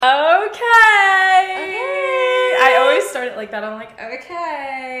it like that, I'm like,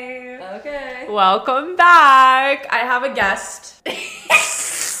 okay. Okay. Welcome back. I have a guest.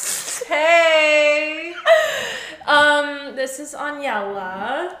 Hey. This is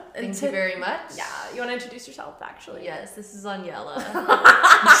Aniela. Thank you very much. Yeah, you want to introduce yourself, actually? Yes, this is Aniela.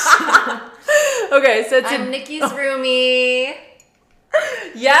 Okay, so I'm Nikki's roomie.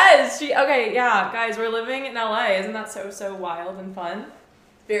 Yes, okay, yeah, guys, we're living in LA. Isn't that so wild and fun?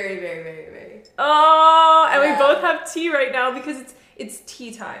 Very, very, very, very. Oh, and Yeah. we both have tea right now because it's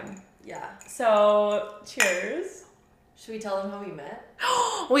tea time. Yeah. So, cheers. Should we tell them how we met?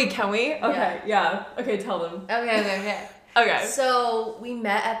 Wait, can we? Okay, yeah. Okay, tell them. Okay. Okay. So we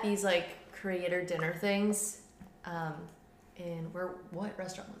met at these like creator dinner things. What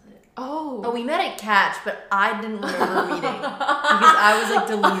restaurant was it? Oh, we met at Catch, but I didn't remember meeting because I was like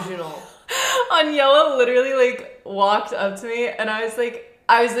delusional. Aniela literally like walked up to me and I was like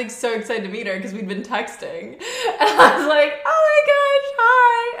so excited to meet her because we'd been texting. And I was like, oh my gosh,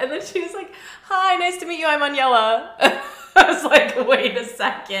 hi. And then she was like, hi, nice to meet you, I'm Aniela. I was like, wait a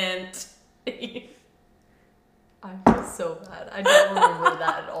second. I feel so bad. I don't remember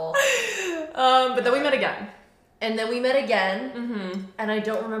that at all. But then we met again. And then we met again, and I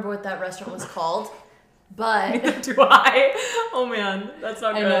don't remember what that restaurant was called, but... Neither do I. Oh man, that's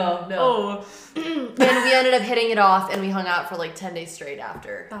not good. I know, no. Oh. And we ended up hitting it off, and we hung out for like 10 days straight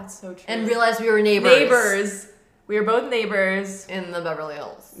after. That's so true. And realized we were neighbors. Neighbors. We were both neighbors. In the Beverly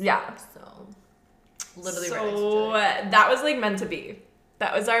Hills. Yeah. So, literally right next to So, each other. that was like meant to be.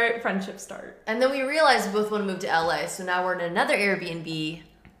 That was our friendship start. And then we realized we both want to move to LA, so now we're in another Airbnb.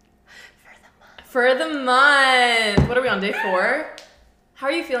 For the month. What are we on, day 4? How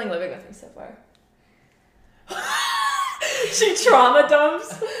are you feeling living with me so far? She trauma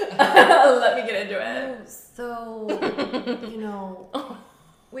dumps. Let me get into it. So,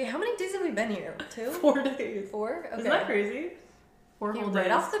 wait, how many days have we been here? 2? 4 days. 4? Okay. Isn't that crazy? 4 whole Right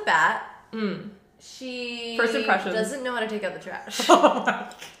days. off the bat, she First impressions. doesn't know how to take out the trash. Oh my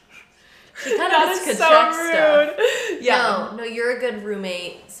God. She kind of That just is could so check rude. stuff. Yeah. No, you're a good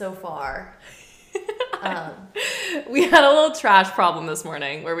roommate so far. We had a little trash problem this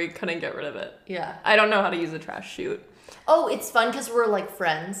morning where we couldn't get rid of it. Yeah. I don't know how to use a trash chute. Oh, it's fun because we're like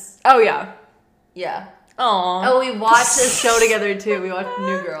friends. Oh, yeah. Yeah. Aww. Oh, we watched a show together too. We watched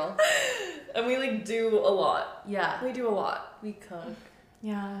New Girl. And we like do a lot. Yeah. We do a lot. We cook.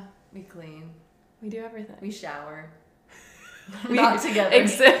 Yeah. We clean. We do everything. We shower. We Not together.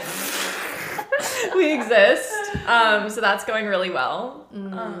 exist. We exist. So that's going really well.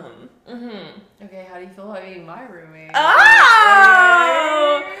 Okay, how do you feel about being my roommate?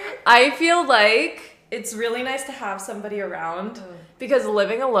 Oh! I feel like it's really nice to have somebody around because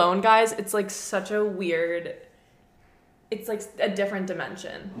living alone, guys, it's like such a weird, it's like a different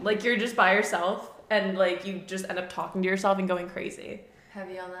dimension. Like you're just by yourself and like you just end up talking to yourself and going crazy.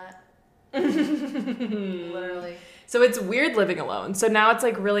 Heavy on that. Literally. So it's weird living alone. So now it's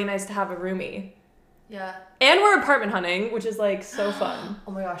like really nice to have a roomie. Yeah. And we're apartment hunting, which is like so fun.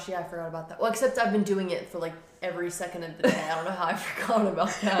 Oh my gosh, yeah, I forgot about that. Well, except I've been doing it for like every second of the day. I don't know how I forgot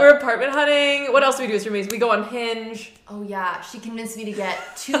about that. We're apartment hunting. What else do we do as roommates? We go on Hinge. Oh yeah, she convinced me to get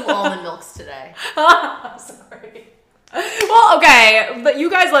 2 almond milks today. Sorry. Well, okay, but you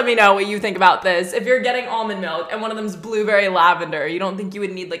guys let me know what you think about this. If you're getting almond milk and one of them's blueberry lavender, you don't think you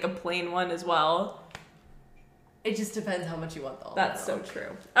would need like a plain one as well? It just depends how much you want the almond That's milk. so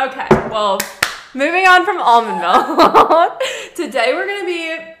true. Okay, well, moving on from almond milk. Today we're going to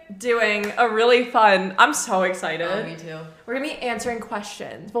be doing a really fun, I'm so excited. Oh, me too. We're going to be answering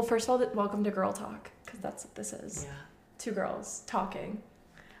questions. Well, first of all, welcome to Girl Talk, because that's what this is. Yeah. 2 girls talking.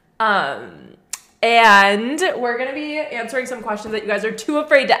 And we're going to be answering some questions that you guys are too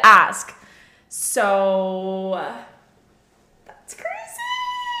afraid to ask. So, that's crazy.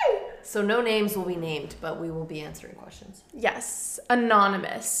 So no names will be named, but we will be answering questions. Yes,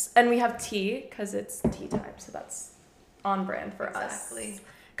 anonymous. And we have tea, because it's tea time, so that's on brand for us. Exactly.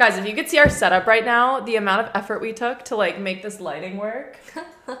 Guys, if you could see our setup right now, the amount of effort we took to, like, make this lighting work,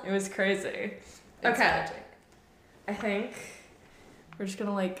 it was crazy. It's Okay. magic. I think we're just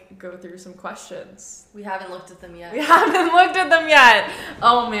gonna, like, go through some questions. We haven't looked at them yet. We haven't looked at them yet.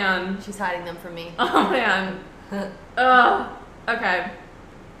 Oh, man. She's hiding them from me. Oh, man. Ugh. Okay.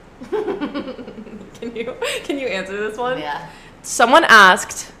 Can you answer this one? Yeah. Someone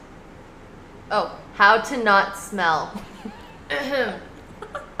asked, Oh, how to not smell.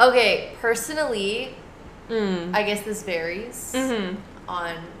 Okay, personally, I guess this varies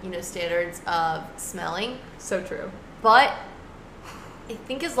on, standards of smelling. so true. But I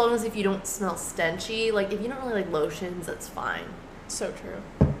think as long as if you don't smell stenchy, like if you don't really like lotions, that's fine. So true.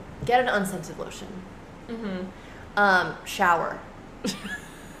 Get an unscented lotion. Shower.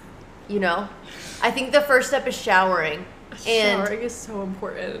 You know? I think the first step is showering. And Showering is so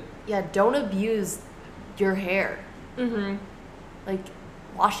important. yeah, don't abuse your hair. Mm-hmm. Like,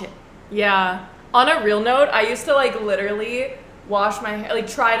 wash it. Yeah. On a real note, I used to like literally wash my hair, like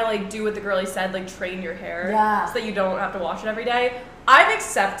try to like do what the girlie said, like train your hair. Yeah. So that you don't have to wash it every day. I've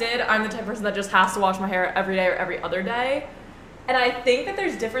accepted I'm the type of person that just has to wash my hair every day or every other day. And I think that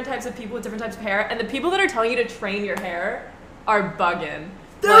there's different types of people with different types of hair, and the people that are telling you to train your hair are bugging.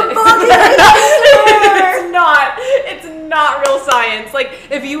 They're Like- bugging! it's not real science. Like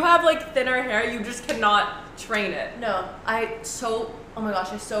if you have like thinner hair, you just cannot train it. No, oh my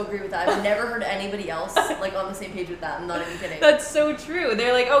gosh, I so agree with that. I've never heard anybody else like on the same page with that. I'm not even kidding. That's so true.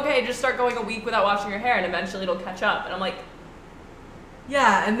 They're like, okay, just start going a week without washing your hair, and eventually it'll catch up. And I'm like,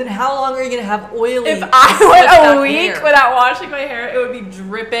 Yeah, and then how long are you gonna have oily? if I went slicked-back a week hair? without washing my hair, it would be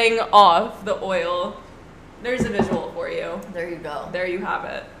dripping off the oil. There's a visual for you. There you go. There you have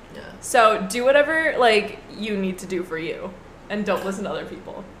it. Yeah. So do whatever like you need to do for you, and don't listen to other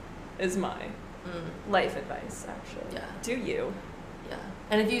people. Is my life advice actually. Yeah. Do you? Yeah.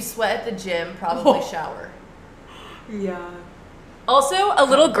 And if you sweat at the gym, probably shower. Yeah. Also, a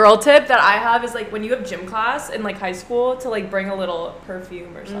little girl tip that I have is like when you have gym class in like high school to like bring a little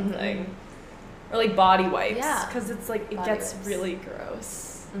perfume or something, or like body wipes. Yeah. Because it's like it Body gets wipes. really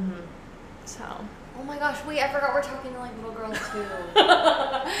gross. Mm-hmm. So. Oh my gosh, wait, I forgot we're talking to like little girls too.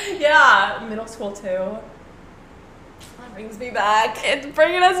 Yeah, middle school too. That brings me back. It's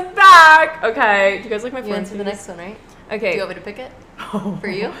bringing us back. Okay, do you guys like my You went to the Fluencies? next one, right? Okay. Do you want me to pick it? For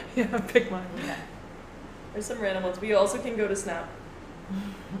you? Yeah, pick mine. Okay. There's some random ones, but you also can go to Snap.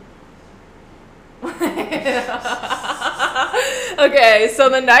 Okay, so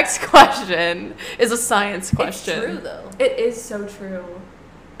the next question is a science question. It's true though. It is so true.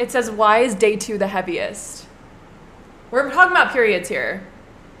 It says, why is day 2 the heaviest? We're talking about periods here.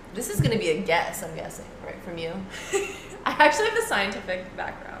 This is gonna be a guess, I'm guessing, right? From you? I actually have the scientific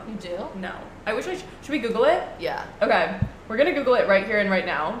background. You do? No. I wish should we Google it? Yeah. Okay. We're going to Google it right here and right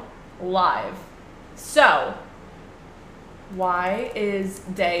now. Live. So, why is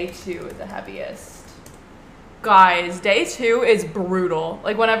day 2 the heaviest? Guys, day 2 is brutal.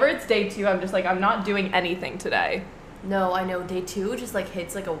 Like, whenever it's day 2, I'm just like, I'm not doing anything today. No, I know. Day 2 just like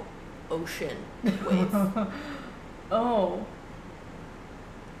hits like a ocean wave. Oh.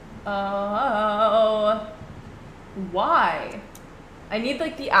 Oh. Why? I need,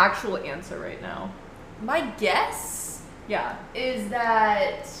 like, the actual answer right now. My guess Yeah. is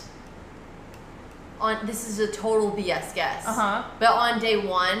that this is a total BS guess. Uh-huh. But on day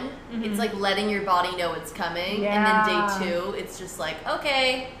 1, Mhm. it's like letting your body know it's coming. Yeah. And then day 2, it's just like,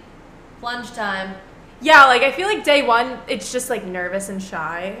 okay, plunge time. Yeah, like, I feel like day 1, it's just, like, nervous and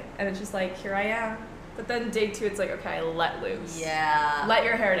shy. And it's just like, here I am. But then day 2, it's like, okay, let loose. Yeah. Let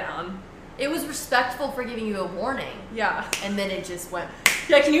your hair down. It was respectful for giving you a warning. Yeah. And then it just went,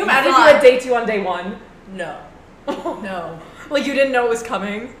 Yeah, can you imagine if God. you had day 2 on day 1? no. No. Like, you didn't know it was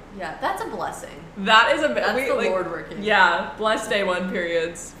coming? Yeah, that's a blessing. That is a That's the like, Lord working. Yeah, blessed day 1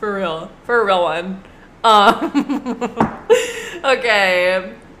 periods. For real. For a real one.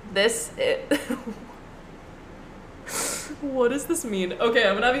 Okay. This is... What does this mean? Okay,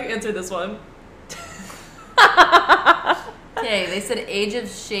 I'm gonna have you answer this one. Okay, they said age of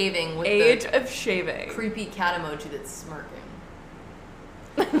shaving with Age the of shaving. creepy cat emoji that's smirking.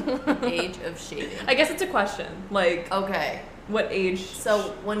 Age of shaving. I guess it's a question. Like, Okay, what age?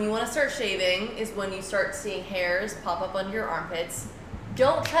 so when you want to start shaving is when you start seeing hairs pop up under your armpits.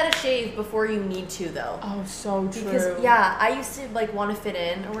 Don't try to shave before you need to though. Oh, so true. Because yeah, I used to like want to fit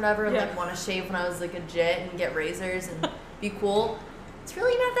in or whatever, and Yeah. like want to shave when I was like a jit and get razors and be cool. It's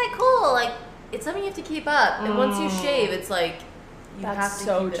really not that cool. Like it's something you have to keep up. And once you shave, it's like you have That's to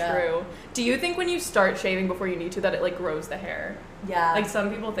so keep it up. true. Do you think when you start shaving before you need to that it like grows the hair? Yeah, Like some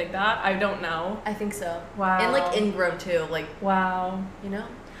people think that. I don't know. I think so. Wow. And like ingrown too, like Wow. you know.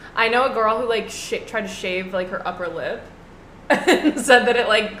 I know a girl who like tried to shave like her upper lip and said that it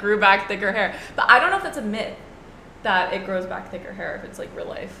like grew back thicker hair. But I don't know if that's a myth that it grows back thicker hair if it's like real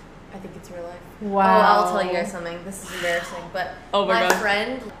life. I think it's real life. Wow. Oh, I'll tell you guys something. This is embarrassing, but Oh my God.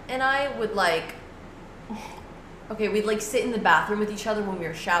 friend and I would like. Okay, we'd like sit in the bathroom with each other when we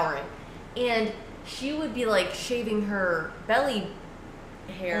were showering, and she would be like shaving her belly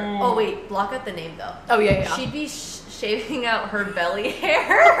hair. Mm. Oh wait, block out the name though. Oh yeah, yeah. She'd be shaving out her belly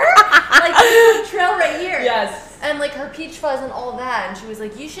hair, like this trail right here. Yes. And like her peach fuzz and all that, and she was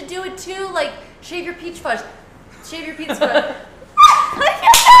like, "You should do it too. Like shave your peach fuzz, shave your peach fuzz."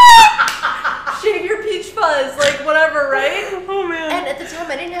 shave your peach fuzz, like whatever, right? Oh man. And at the time,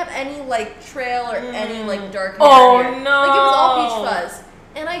 I didn't have any like trail or any like dark hair. Oh here. no. Like it was all peach fuzz,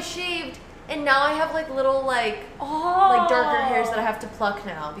 and I shaved, and now I have like little like darker hairs that I have to pluck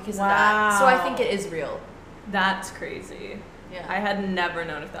now because of that. So I think it is real. That's crazy. Yeah. I had never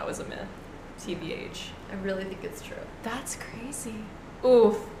known if that was a myth. TBH. I really think it's true. That's crazy.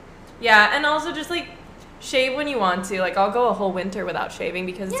 Oof. Yeah, and also just like shave when you want to. Like I'll go a whole winter without shaving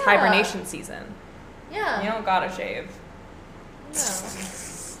because it's hibernation season. Yeah. You don't gotta shave. Yeah.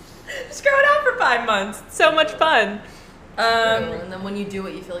 Just grow it out for 5 months. It's so much fun. And then when you do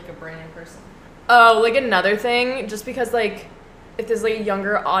it, you feel like a brand new person. Oh, like another thing, just because like if there's like a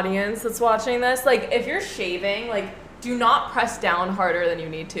younger audience that's watching this, like if you're shaving, like do not press down harder than you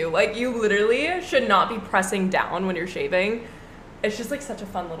need to. Like you literally should not be pressing down when you're shaving. It's just like such a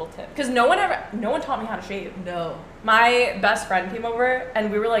fun little tip because no one taught me how to shave. No. My best friend came over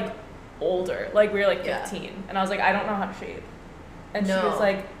and we were like older, like we were like 15, and I was like, I don't know how to shave, and she was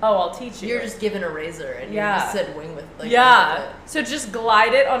like, oh, I'll teach you. You're just given a razor and you just said wing with like so just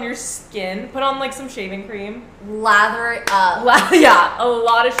glide it on your skin, put on like some shaving cream, lather it up. Yeah, a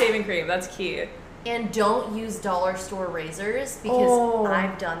lot of shaving cream. That's key. And don't use dollar store razors because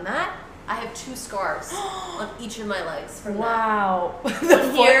I've done that. I have 2 scars on each of my legs from that.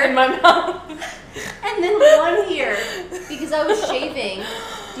 One here in my mouth. And then one here because I was shaving.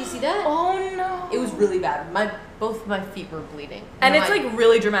 Do you see that? Oh no. It was really bad. Both my feet were bleeding. And it's like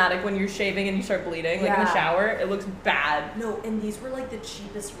really dramatic when you're shaving and you start bleeding, like in the shower. It looks bad. No, and these were like the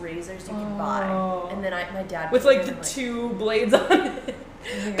cheapest razors you could buy. And then my dad with like the 2 blades on it.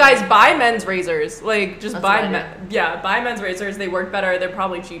 Guys, buy men's razors. Like, just buy men's razors. They work better. They're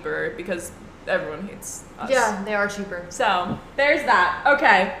probably cheaper because everyone hates us. Yeah, they are cheaper. So, there's that.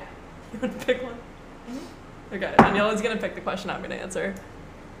 Okay. You want to pick one? Okay, Daniela's going to pick the question I'm going to answer.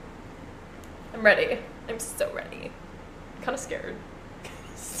 I'm ready. I'm so ready. I'm kind of scared.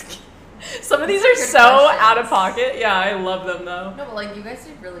 Some of these are so out of pocket. Yeah, I love them though. No, but like, you guys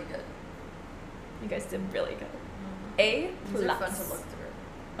did really good. You guys did really good. A+. These are fun to look through.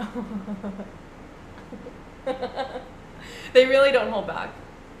 They really don't hold back.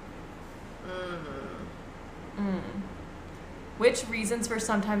 Which reasons for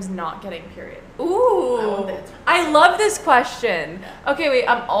sometimes not getting period? Ooh, I love this question. Yeah. Okay, wait.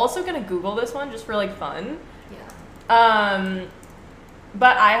 I'm also gonna Google this one just for like fun. Yeah.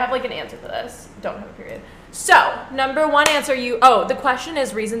 But I have like an answer for this. Don't have a period. So number 1 answer the question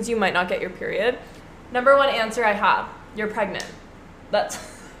is reasons you might not get your period. Number 1 answer I have, you're pregnant. That's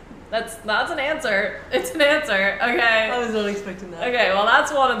an answer. It's an answer. Okay. I was not expecting that. Okay, well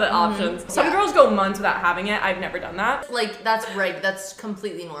that's one of the options. Some girls go months without having it. I've never done that. Like that's right. That's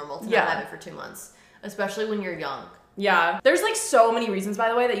completely normal to not have it for 2 months, especially when you're young. Yeah. There's like so many reasons, by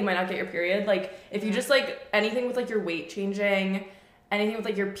the way, that you might not get your period. Like if you just like anything with like your weight changing, anything with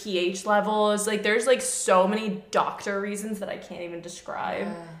like your pH levels, like there's like so many doctor reasons that I can't even describe.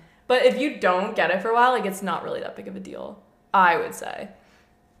 Yeah. But if you don't get it for a while, like it's not really that big of a deal, I would say.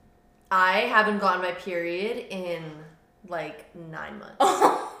 I haven't gotten my period in like 9 months.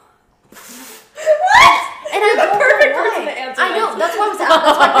 What? And I'm the perfect person to answer. I know. That's why I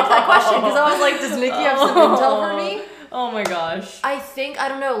picked that question because I was like, does Nikki have some intel for me? Oh my gosh. I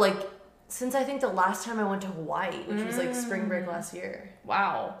don't know. Like since I think the last time I went to Hawaii, which was like spring break last year.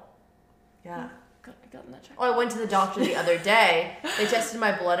 Wow. Yeah. Gotten that checked. Oh, I went to the doctor the other day. They tested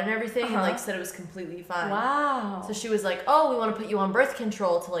my blood and everything and like said it was completely fine. Wow. So she was like, "Oh, we want to put you on birth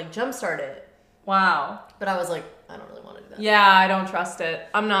control to like jumpstart it." Wow. But I was like, I don't really want to do that. Yeah, I don't trust it.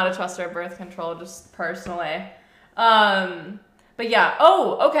 I'm not a truster of birth control, just personally. But yeah.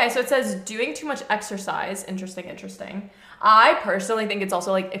 Oh, okay. So it says doing too much exercise. Interesting. I personally think it's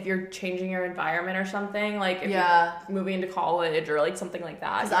also like if you're changing your environment or something, like if you're moving into college or like something like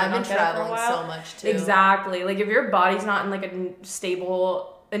that. Because I've been traveling so much too. Exactly. Like if your body's not in like a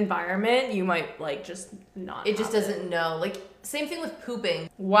stable environment, you might like just not. It just doesn't know. Like same thing with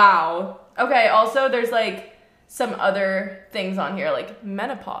pooping. Wow. Okay. Also, there's like some other things on here like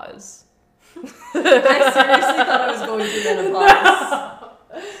menopause. I seriously thought I was going through menopause.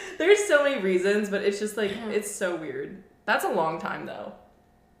 No. There's so many reasons, but it's just like it's so weird. That's a long time though.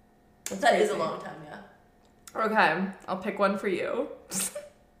 That is a long time, yeah. Okay, I'll pick one for you.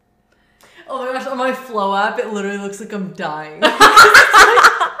 Oh my gosh, on my Flow app, it literally looks like I'm dying.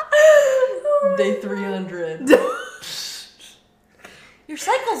 Day 300. Your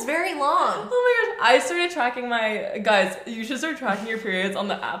cycle's very long. Oh my gosh, I started tracking guys, you should start tracking your periods on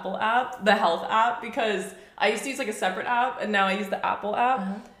the Apple app, the health app, because I used to use like a separate app and now I use the Apple app.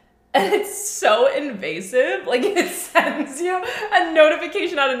 Uh-huh. And it's so invasive. Like it sends you a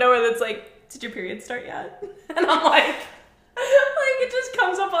notification out of nowhere that's like did your period start yet? And I'm like it just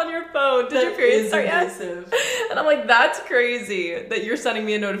comes up on your phone. Did your period start yet? And I'm like, that's crazy that you're sending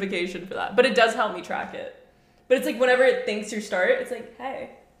me a notification for that. But it does help me track it. But it's like whenever it thinks you start, it's like,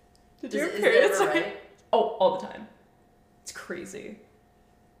 hey, did your period start? Right? Oh, all the time. It's crazy.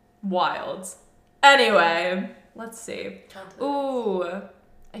 Wild. Anyway, let's see. Ooh,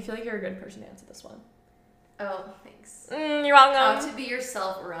 I feel like you're a good person to answer this one. Oh, thanks. You're welcome. How to be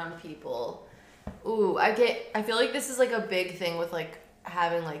yourself around people. Ooh, I feel like this is like a big thing with like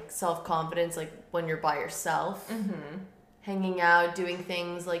having like self-confidence, like when you're by yourself. Mm-hmm. Hanging out, doing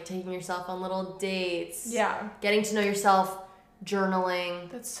things like taking yourself on little dates. Yeah. Getting to know yourself,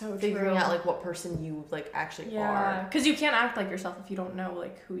 journaling. That's so figuring out like what person you like actually are. Because you can't act like yourself if you don't know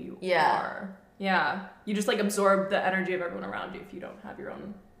like who you are. Yeah. You just like absorb the energy of everyone around you if you don't have your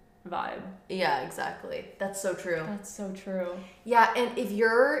own vibe. Yeah, exactly. That's so true. That's so true. Yeah, and if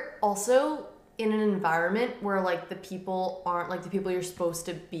you're also in an environment where like the people aren't like the people you're supposed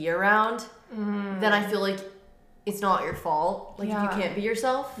to be around, then I feel like it's not your fault. Like if you can't be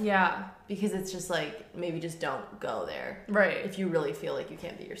yourself. Yeah. Because it's just like, maybe just don't go there. Right. If you really feel like you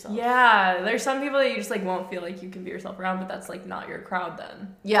can't be yourself. Yeah. There's some people that you just like won't feel like you can be yourself around, but that's like not your crowd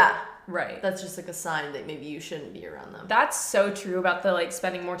then. Yeah. Right. That's just like a sign that maybe you shouldn't be around them. That's so true about the like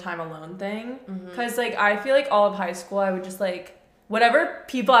spending more time alone thing. Because like I feel like all of high school I would just like, whatever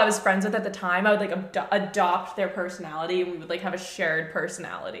people I was friends with at the time, I would like adopt their personality and we would like have a shared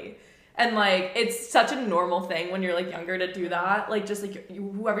personality. And, like, it's such a normal thing when you're, like, younger to do that. Like, just, like,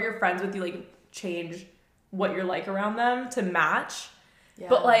 whoever you're friends with, you, like, change what you're like around them to match. Yeah.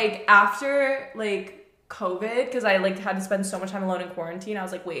 But, like, after, like, COVID, because I, like, had to spend so much time alone in quarantine, I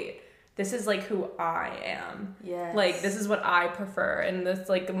was like, wait, this is, like, who I am. Yes. Like, this is what I prefer, and this,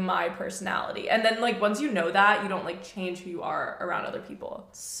 like, my personality. And then, like, once you know that, you don't, like, change who you are around other people.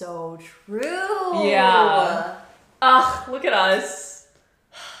 So true. Yeah. Ugh, look at us.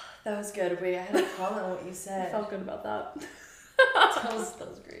 That was good. Wait, I had a comment on what you said. I felt good about that. that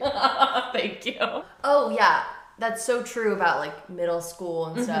was great. Thank you. Oh, yeah. That's so true about, like, middle school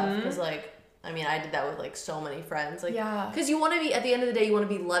and stuff. Because, like, I mean, I did that with, like, so many friends. Like, yeah. Because you want to be, at the end of the day, you want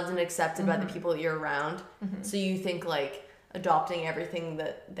to be loved and accepted by the people that you're around. So you think, like, adopting everything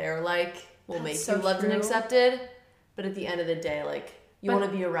that they're like will make you loved and accepted. But at the end of the day, like, you want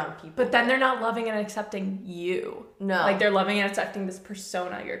to be around people. But then they're not loving and accepting you. No. Like, they're loving and accepting this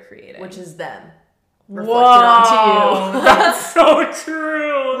persona you're creating. Which is them. Reflected onto you. That's so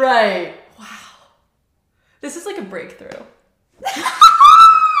true. Right. Wow. This is like a breakthrough.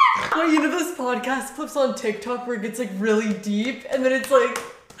 Well, you know those podcast clips on TikTok where it gets, like, really deep? And then it's like...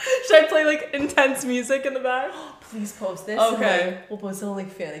 Should I play, like, intense music in the back? Please post this. Okay. And, like, we'll post it on,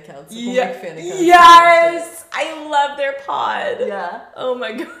 like, fan accounts. Like, we'll make fan accounts. Yes! I love their pod. Yeah. Oh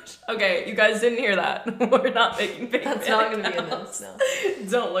my gosh. Okay, you guys didn't hear that. We're not making fake That's fan not going to be in accounts. this,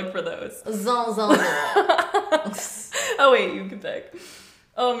 no. Don't look for those. Oh wait, you can pick.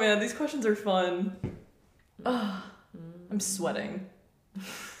 Oh man, these questions are fun. Oh, I'm sweating.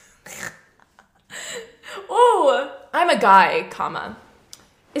 Oh, I'm a guy, comma.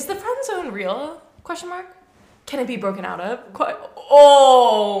 Is the friend zone real? Question mark. Can it be broken out of?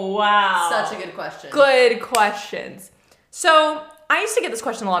 Oh, wow. Such a good question. Good questions. So, I used to get this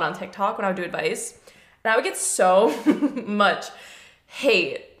question a lot on TikTok when I would do advice. And I would get so much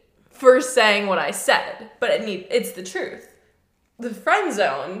hate for saying what I said. But it's the truth. The friend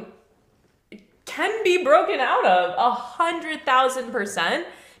zone can be broken out of 100,000%.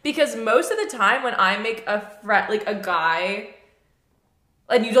 Because most of the time when I make a friend, like a guy...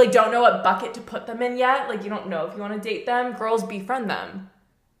 and you like don't know what bucket to put them in yet, like you don't know if you want to date them, girls befriend them.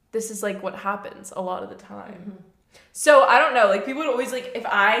 This is like what happens a lot of the time. So I don't know, like people would always like, if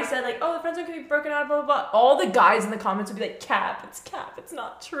I said like, oh, the friend zone can be broken out, blah, blah, blah, all the guys in the comments would be like, cap, it's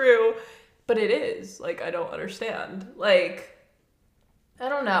not true. But it is, like, I don't understand. Like, I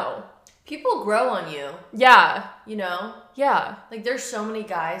don't know. People grow on you. Yeah. You know? Yeah. Like, there's so many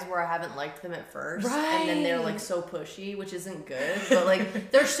guys where I haven't liked them at first. Right. And then they're, like, so pushy, which isn't good. But,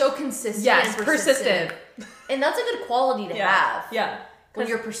 like, they're so consistent Yes, and persistent. And that's a good quality to have. Yeah. When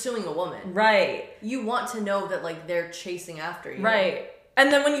you're pursuing a woman. Right. You want to know that, like, they're chasing after you. Right. And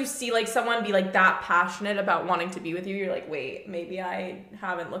then when you see, like, someone be, like, that passionate about wanting to be with you, you're like, wait, maybe I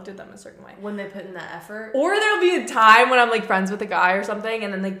haven't looked at them a certain way. When they put in that effort. Or there'll be a time when I'm, like, friends with a guy or something,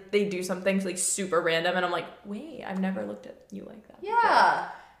 and then, like, they do something, like, super random, and I'm like, wait, I've never looked at you like that Yeah.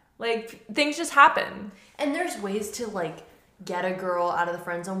 before. Like, things just happen. And there's ways to, like, get a girl out of the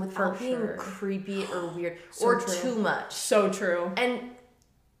friend zone without being creepy or weird. So or true. too much. So true. And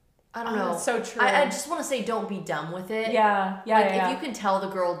I don't know. That's so true. I just want to say don't be dumb with it. Yeah. Like, if you can tell the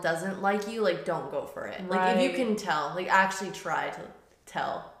girl doesn't like you, like, don't go for it. Like, if you can tell, like, actually try to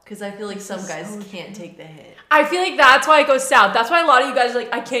tell. Because I feel like some guys can't take the hint. I feel like that's why it goes south. That's why a lot of you guys are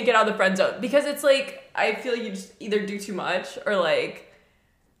like, I can't get out of the friend zone. Because it's like, I feel like you just either do too much or like,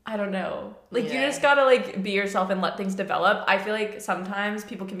 I don't know. Like, you just gotta like be yourself and let things develop. I feel like sometimes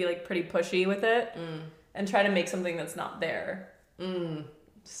people can be like pretty pushy with it and try to make something that's not there.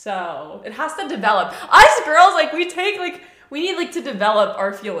 So it has to develop. Us girls, like, we need like to develop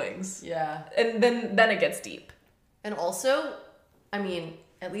our feelings. Yeah. And then it gets deep. And also, I mean,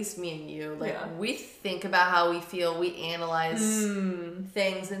 at least me and you, like, we think about how we feel, we analyze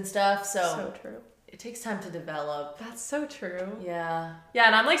things and stuff, so true. It takes time to develop. That's so true. Yeah. Yeah,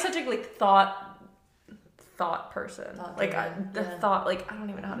 and I'm like such a like thought person. Like I don't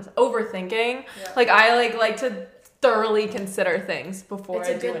even know how to say overthinking. Yeah. Like I like to thoroughly consider things before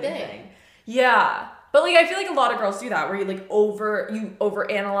I do anything. Thing. Yeah. But like I feel like a lot of girls do that where you like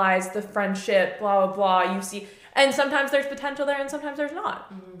overanalyze the friendship, blah blah blah. You see, and sometimes there's potential there and sometimes there's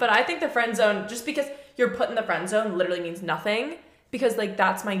not. But I think the friend zone, just because you're put in the friend zone, literally means nothing. Because like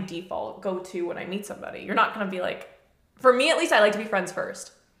that's my default go-to when I meet somebody. You're not gonna be like, for me at least, I like to be friends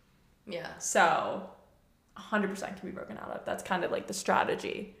first. Yeah. So 100% can be broken out of. That's kind of like the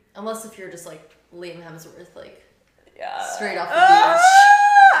strategy. Unless if you're just like Liam Hemsworth, like straight off the beach.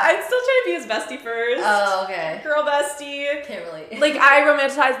 I'd still try to be his bestie first. Oh, okay. Girl bestie. Can't relate. Like, I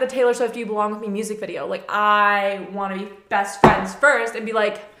romanticize the Taylor Swift You Belong With Me music video. Like, I want to be best friends first and be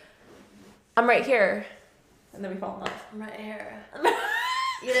like, I'm right here. And then we fall in love. I'm right here.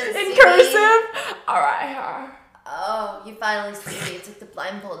 You didn't in cursive? Me? All right here. Oh, you finally see me. Took the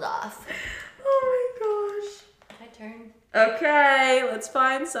blindfold off. Oh my gosh. My turn. Okay, let's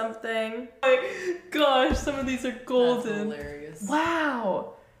find something. Oh my gosh, some of these are golden. That's hilarious.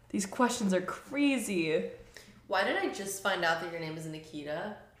 Wow. These questions are crazy. Why did I just find out that your name is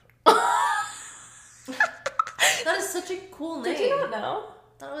Nikita? That is such a cool name. Did you not know?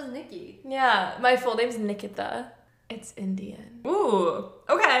 I thought it was Nikki. Yeah, my full name's Nikita. It's Indian. Ooh,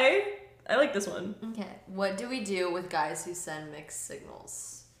 okay. I like this one. Okay. What do we do with guys who send mixed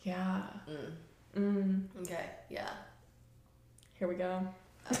signals? Yeah. Okay, yeah. Here we go.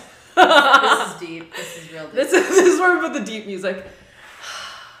 This is deep. This is real deep. This is where we put the deep music.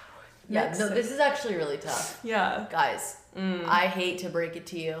 Yeah, no, this is actually really tough. Yeah. Guys, I hate to break it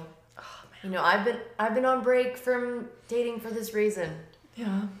to you. Oh, man. You know, I've been on break from dating for this reason.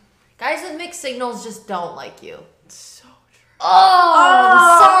 Yeah. Guys with mixed signals just don't like you. So true.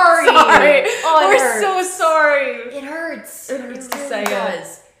 Oh, sorry. Oh, we're so sorry. It hurts. It hurts to say it.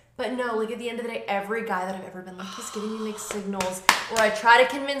 But no, like at the end of the day, every guy that I've ever been like, he's giving me mixed signals, or I try to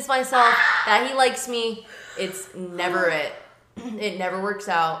convince myself that he likes me, it's never it. It never works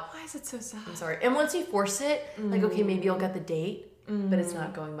out. Why is it so sad? I'm sorry. And once you force it, like, okay, maybe you'll get the date, but it's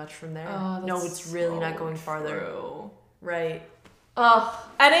not going much from there. Oh, no, it's really not going farther. True. Right. Oh,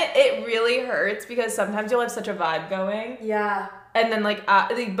 and it really hurts because sometimes you'll have such a vibe going. Yeah. And then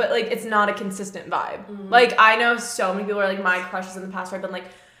but like it's not a consistent vibe. Like I know so many people are like my crushes in the past where I've been like,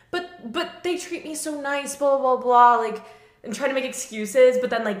 but they treat me so nice, blah blah blah, like, and try to make excuses, but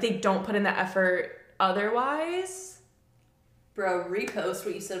then like they don't put in the effort otherwise. Bro, repost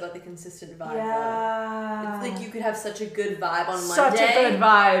what you said about the consistent vibe. Yeah. It's like you could have such a good vibe on Monday. Such a good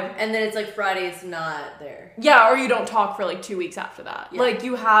vibe. And then it's like Friday, it's not there. Yeah, or you don't talk for like 2 weeks after that. Yeah. Like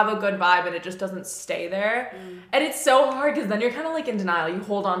you have a good vibe and it just doesn't stay there. And it's so hard because then you're kind of like in denial. You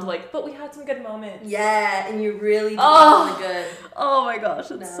hold on to like, but we had some good moments. Yeah, and you really do good. Oh my gosh,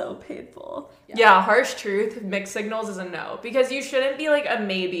 it's so painful. Yeah, harsh truth, mixed signals is a no. Because you shouldn't be like a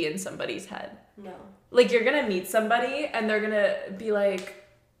maybe in somebody's head. No. Like, you're gonna meet somebody, and they're gonna be like,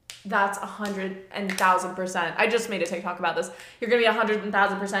 that's 100,000%. I just made a TikTok about this. You're gonna be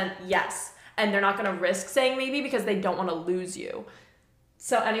 100,000% yes. And they're not gonna risk saying maybe because they don't wanna lose you.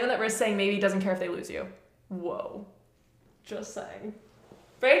 So anyone that risks saying maybe doesn't care if they lose you. Whoa. Just saying.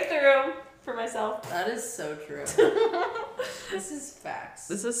 Breakthrough for myself. That is so true. This is facts.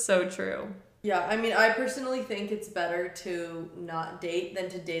 This is so true. Yeah, I mean, I personally think it's better to not date than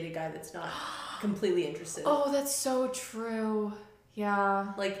to date a guy that's not completely interested. Oh, that's so true.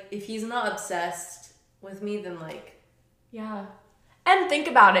 Yeah. Like, if he's not obsessed with me, then like... Yeah. And think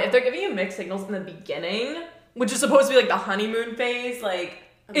about it. If they're giving you mixed signals in the beginning, which is supposed to be like the honeymoon phase, like,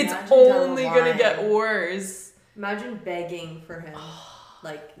 it's only gonna get worse. Imagine begging for him.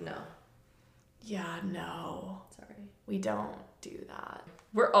 Like, no. Yeah, no. Sorry. We don't do that.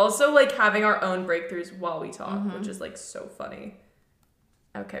 We're also like having our own breakthroughs while we talk, which is like so funny.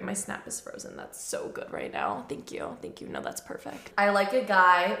 Okay, my snap is frozen. That's so good right now. Thank you. No, that's perfect. I like a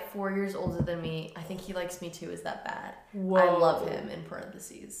guy 4 years older than me. I think he likes me too. Is that bad? Whoa. I love him, in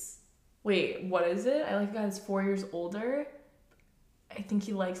parentheses. Wait, what is it? I like a guy that's 4 years older. I think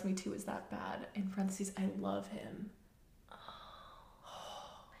he likes me too. Is that bad? In parentheses, I love him.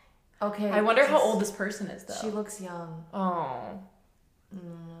 Okay. I wonder how old this person is, though. She looks young. Oh. No,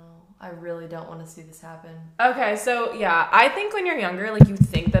 I really don't want to see this happen. Okay, so yeah, I think when you're younger, like you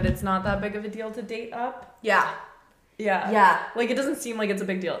think that it's not that big of a deal to date up. Yeah. Yeah. Yeah. Like it doesn't seem like it's a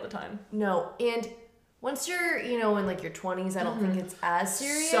big deal at the time. No, and once you're, in like your 20s, I don't think it's as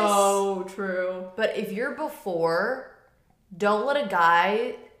serious. So true. But if you're before, don't let a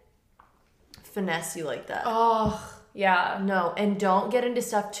guy finesse you like that. Oh, yeah. No, and don't get into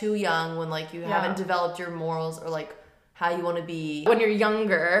stuff too young when like you haven't developed your morals or like how you want to be. When you're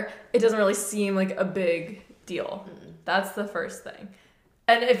younger, it doesn't really seem like a big deal. Mm-mm. That's the first thing.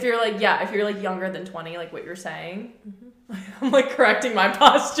 And if you're like, younger than 20, like what you're saying, I'm like correcting my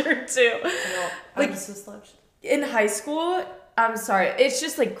posture too. I'm just so slouched. In high school, I'm sorry, it's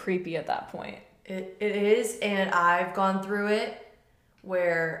just like creepy at that point. It is, and I've gone through it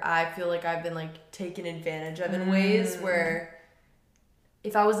where I feel like I've been like taken advantage of in ways where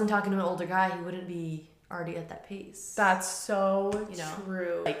if I wasn't talking to an older guy, he wouldn't be already at that pace. That's so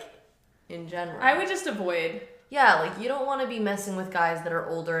true. Like in general, I would just avoid. Yeah, like you don't want to be messing with guys that are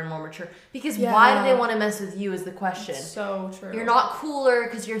older and more mature because why do they want to mess with you is the question. It's so true. You're not cooler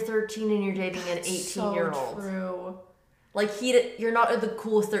because you're 13 and you're dating an 18-year-old. So true. Like you're not the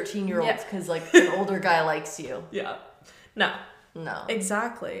coolest 13-year-olds because like an older guy likes you. Yeah. No.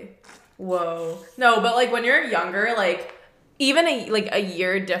 Exactly. Whoa. No, but like when you're younger, like even a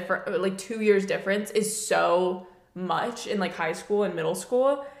year different, like 2 years difference is so much in like high school and middle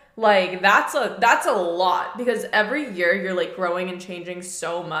school. Like that's a lot because every year you're like growing and changing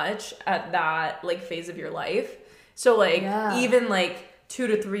so much at that like phase of your life. So like even like 2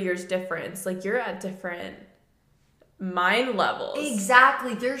 to 3 years difference, like you're at different mind levels.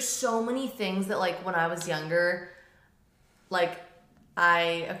 Exactly. There's so many things that like when I was younger, like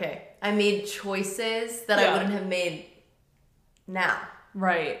I made choices that I wouldn't have made now.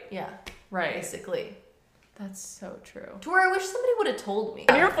 Right. Yeah. Right. Basically. That's so true. To where I wish somebody would have told me.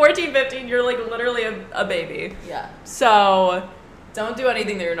 When you're 14, 15, you're like literally a baby. Yeah. So don't do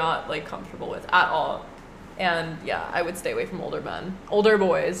anything that you're not like comfortable with at all. And yeah, I would stay away from older men. Older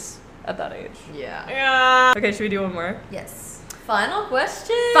boys at that age. Yeah. Okay, should we do one more? Yes. Final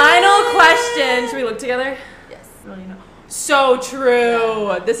question. Should we look together? Yes. Really know. So true.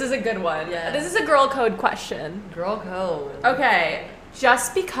 Yeah. This is a good one. Yeah. This is a girl code question. Girl code. Okay.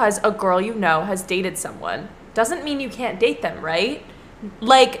 Just because a girl you know has dated someone doesn't mean you can't date them, right?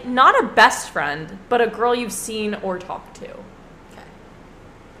 Like, not a best friend, but a girl you've seen or talked to. Okay.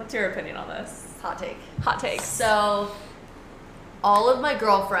 What's your opinion on this? Hot take. Hot take. So, all of my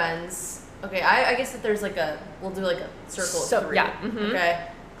girlfriends, okay, I guess that there's like we'll do like a circle of 3. Yeah. Mm-hmm. Okay.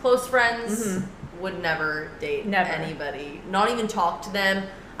 Close friends would never date anybody. Not even talk to them.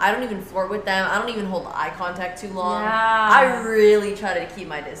 I don't even flirt with them. I don't even hold eye contact too long. Yeah. I really try to keep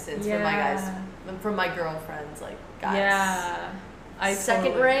my distance from my guys, from my girlfriends, like guys. Yeah.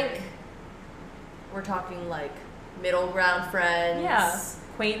 Second rank, we're talking like middle ground friends. Yeah.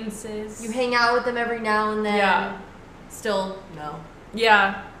 Acquaintances. You hang out with them every now and then. Yeah. Still, no.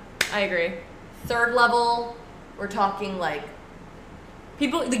 Yeah. I agree. Third level, we're talking like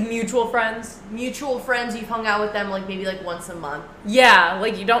people, like mutual friends. Mutual friends, you've hung out with them like maybe like once a month. Yeah,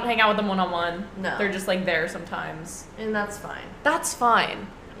 like you don't hang out with them one-on-one. No. They're just like there sometimes. And that's fine. That's fine.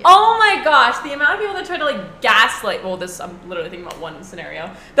 Yeah. Oh my gosh, the amount of people that try to like gaslight, I'm literally thinking about one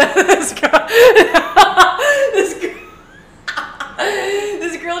scenario. This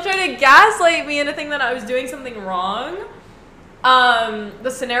girl tried to gaslight me into thinking that I was doing something wrong.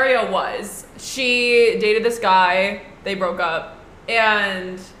 The scenario was she dated this guy, they broke up,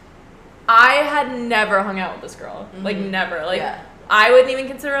 and I had never hung out with this girl. Mm-hmm. Like never. Like I wouldn't even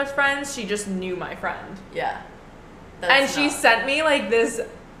consider us friends. She just knew my friend. Yeah. And she sent me like this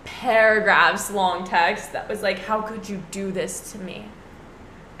paragraphs long text that was like, how could you do this to me?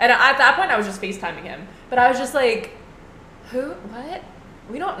 And at that point I was just FaceTiming him. But I was just like, what?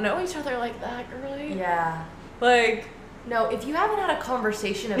 We don't know each other like that, girly. Yeah. Like, no, if you haven't had a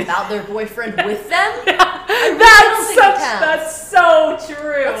conversation about their boyfriend with them, that's so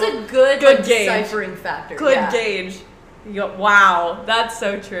true. That's a good gauge. Deciphering factor. Good gauge. You go, wow, that's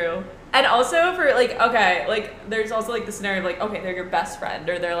so true. And also for like, okay, like there's also like the scenario of like, okay, they're your best friend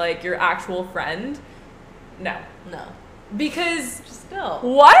or they're like your actual friend. No. Because still,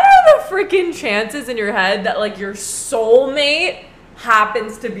 what are the freaking chances in your head that like your soulmate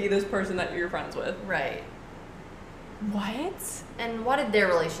happens to be this person that you're friends with. Right. What? And why did their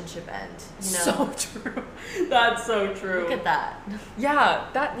relationship end? You know? So true. That's so true. Look at that. Yeah,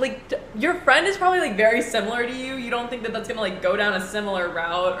 that, like, your friend is probably, like, very similar to you. You don't think that that's gonna, like, go down a similar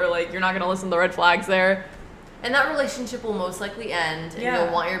route, or, like, you're not gonna listen to the red flags there. And that relationship will most likely end, and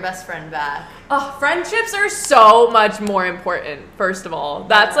you'll want your best friend back. Oh, friendships are so much more important, first of all.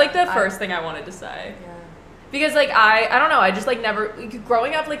 That's, like, the first thing I wanted to say. Yeah. Because, like, I don't know, I just, like, never, like,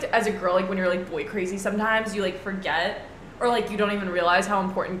 growing up, like, as a girl, like, when you're, like, boy crazy sometimes, you, like, forget, or, like, you don't even realize how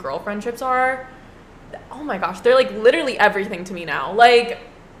important girl friendships are. Oh my gosh, they're, like, literally everything to me now. Like,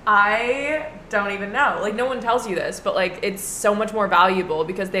 I don't even know. Like, no one tells you this, but, like, it's so much more valuable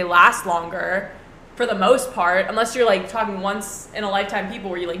because they last longer for the most part, unless you're, like, talking once in a lifetime people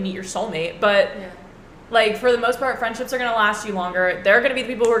where you, like, meet your soulmate. But, like, for the most part, friendships are going to last you longer. They're going to be the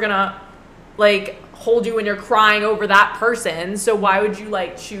people who are going to, like, hold you when you're crying over that person. So why would you,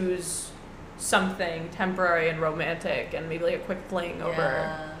 like, choose something temporary and romantic and maybe, like, a quick fling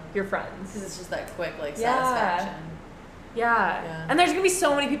over your friends? Because it's just that quick, like, satisfaction. Yeah. And there's going to be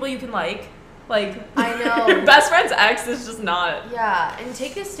so many people you can like. Like, I know. Your best friend's ex is just not. Yeah, and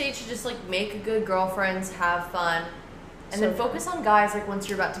take this stage to just, like, make good girlfriends, have fun. And then focus on guys, like, once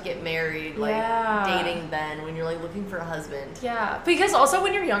you're about to get married, like, dating then, when you're, like, looking for a husband. Yeah, because also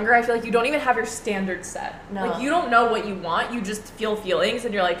when you're younger, I feel like you don't even have your standards set. No. Like, you don't know what you want, you just feel feelings,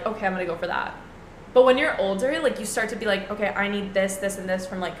 and you're like, okay, I'm gonna go for that. But when you're older, like, you start to be like, okay, I need this, this, and this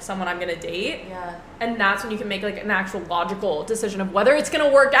from, like, someone I'm gonna date. Yeah. And that's when you can make, like, an actual logical decision of whether it's gonna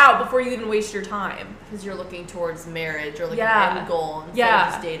work out before you even waste your time. Because you're looking towards marriage or, like, an end goal instead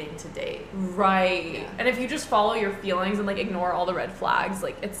of just dating to date. Right. Yeah. And if you just follow your feelings and, like, ignore all the red flags,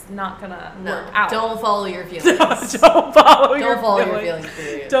 like, it's not gonna work out. Don't follow your feelings. Don't follow your feelings,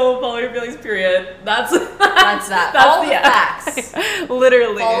 period. Don't follow your feelings, period. That's that. That's Follow the facts.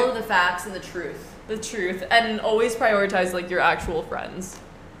 Literally. Follow the facts and the truth. The truth. And always prioritize, like, your actual friends.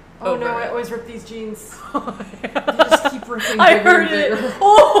 Oh no, I always rip these jeans. They just keep ripping bigger I heard and bigger. it.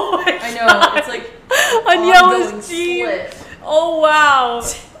 Oh my I know. God. It's like Aniela's jeans. Split. Oh wow.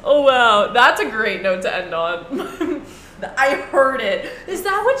 Oh wow. That's a great note to end on. I heard it. Is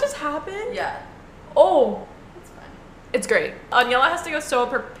that what just happened? Yeah. Oh. It's fine. It's great. Aniela has to go sew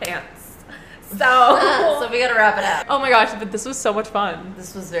up her pants. So So we gotta wrap it up. Oh my gosh, but this was so much fun.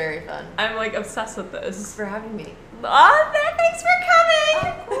 This was very fun. I'm, like, obsessed with this. Thanks for having me. Oh, thanks for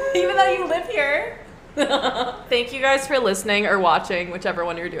coming. Even though you live here. Thank you guys for listening or watching, whichever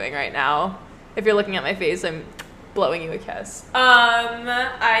one you're doing right now. If you're looking at my face, I'm blowing you a kiss.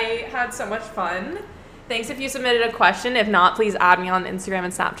 I had so much fun. Thanks if you submitted a question. If not, please add me on Instagram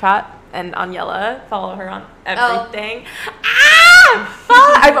and Snapchat. And Aniela, follow her on everything.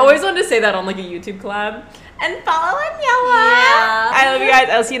 I've always wanted to say that on, like, a YouTube collab. And follow Aniela. Yeah. I love you guys.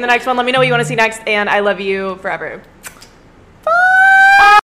 I'll see you in the next one. Let me know what you want to see next. And I love you forever.